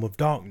and a realm of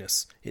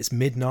darkness. It's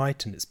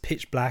midnight and it's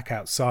pitch black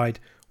outside,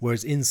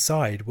 whereas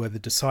inside, where the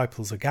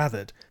disciples are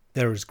gathered,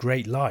 there is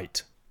great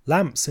light.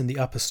 Lamps in the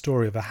upper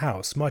story of a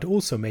house might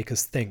also make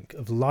us think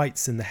of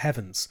lights in the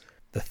heavens,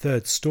 the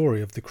third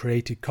story of the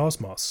created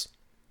cosmos.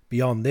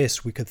 Beyond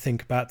this, we could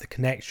think about the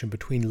connection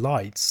between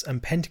lights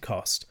and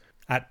Pentecost.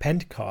 At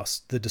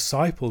Pentecost, the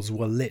disciples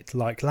were lit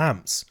like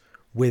lamps,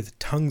 with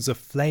tongues of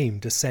flame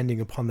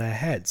descending upon their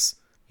heads.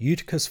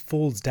 Eutychus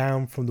falls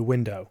down from the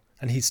window,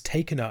 and he's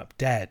taken up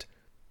dead.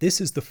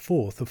 This is the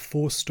fourth of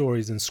 4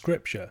 stories in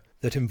Scripture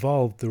that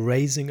involve the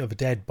raising of a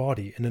dead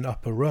body in an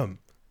upper room.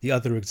 The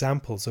other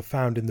examples are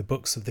found in the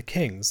books of the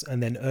Kings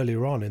and then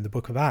earlier on in the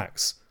book of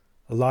Acts.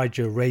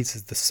 Elijah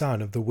raises the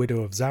son of the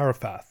widow of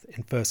Zarephath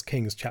in 1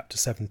 Kings chapter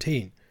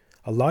 17.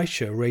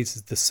 Elisha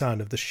raises the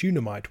son of the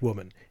Shunammite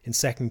woman in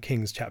 2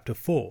 Kings chapter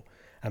 4.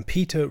 And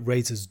Peter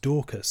raises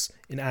Dorcas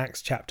in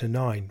Acts chapter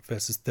 9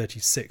 verses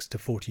 36 to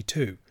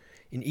 42.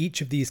 In each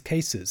of these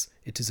cases,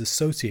 it is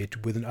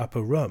associated with an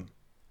upper room.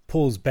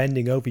 Paul's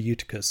bending over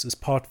Eutychus as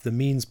part of the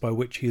means by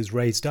which he is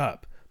raised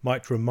up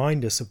might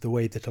remind us of the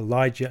way that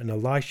Elijah and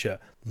Elisha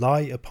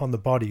lie upon the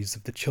bodies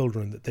of the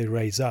children that they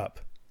raise up.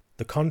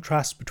 The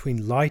contrast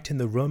between light in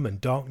the room and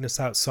darkness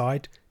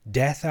outside,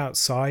 death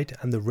outside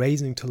and the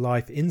raising to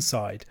life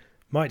inside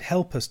might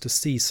help us to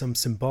see some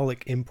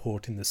symbolic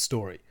import in this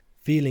story.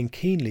 Feeling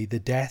keenly the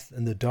death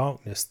and the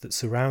darkness that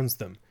surrounds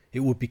them,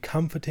 it would be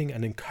comforting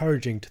and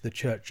encouraging to the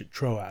church at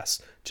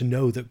Troas to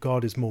know that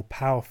God is more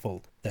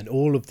powerful than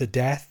all of the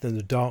death and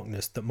the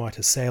darkness that might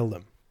assail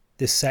them.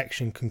 This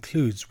section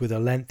concludes with a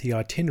lengthy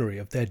itinerary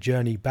of their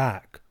journey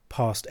back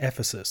past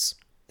Ephesus.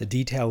 The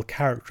detailed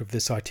character of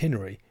this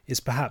itinerary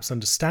is perhaps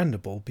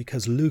understandable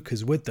because Luke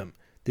is with them.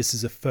 This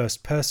is a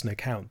first-person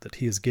account that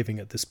he is giving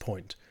at this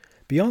point.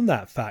 Beyond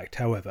that fact,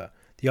 however,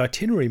 the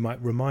itinerary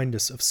might remind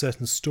us of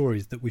certain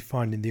stories that we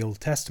find in the Old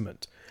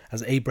Testament,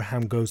 as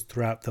Abraham goes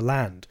throughout the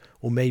land,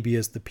 or maybe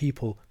as the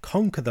people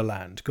conquer the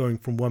land, going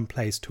from one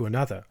place to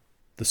another.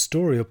 The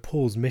story of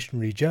Paul's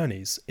missionary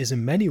journeys is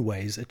in many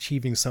ways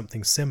achieving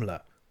something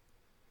similar.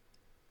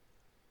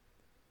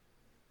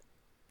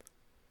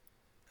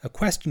 A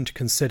question to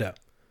consider.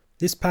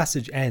 This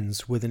passage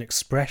ends with an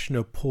expression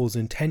of Paul's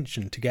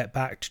intention to get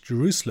back to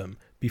Jerusalem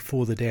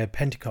before the day of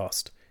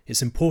Pentecost.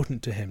 It's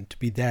important to him to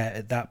be there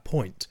at that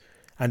point.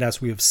 And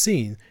as we have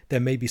seen, there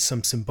may be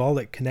some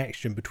symbolic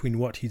connection between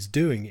what he's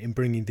doing in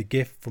bringing the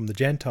gift from the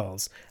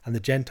Gentiles and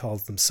the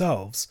Gentiles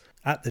themselves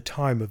at the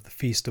time of the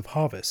Feast of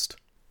Harvest.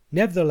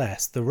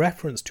 Nevertheless, the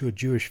reference to a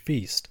Jewish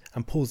feast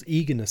and Paul's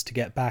eagerness to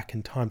get back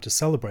in time to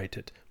celebrate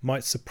it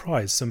might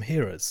surprise some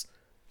hearers.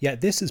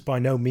 Yet this is by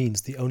no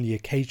means the only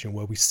occasion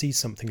where we see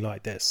something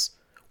like this.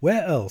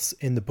 Where else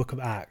in the book of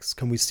Acts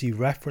can we see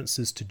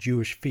references to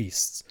Jewish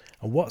feasts,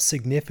 and what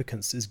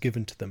significance is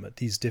given to them at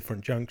these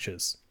different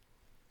junctures?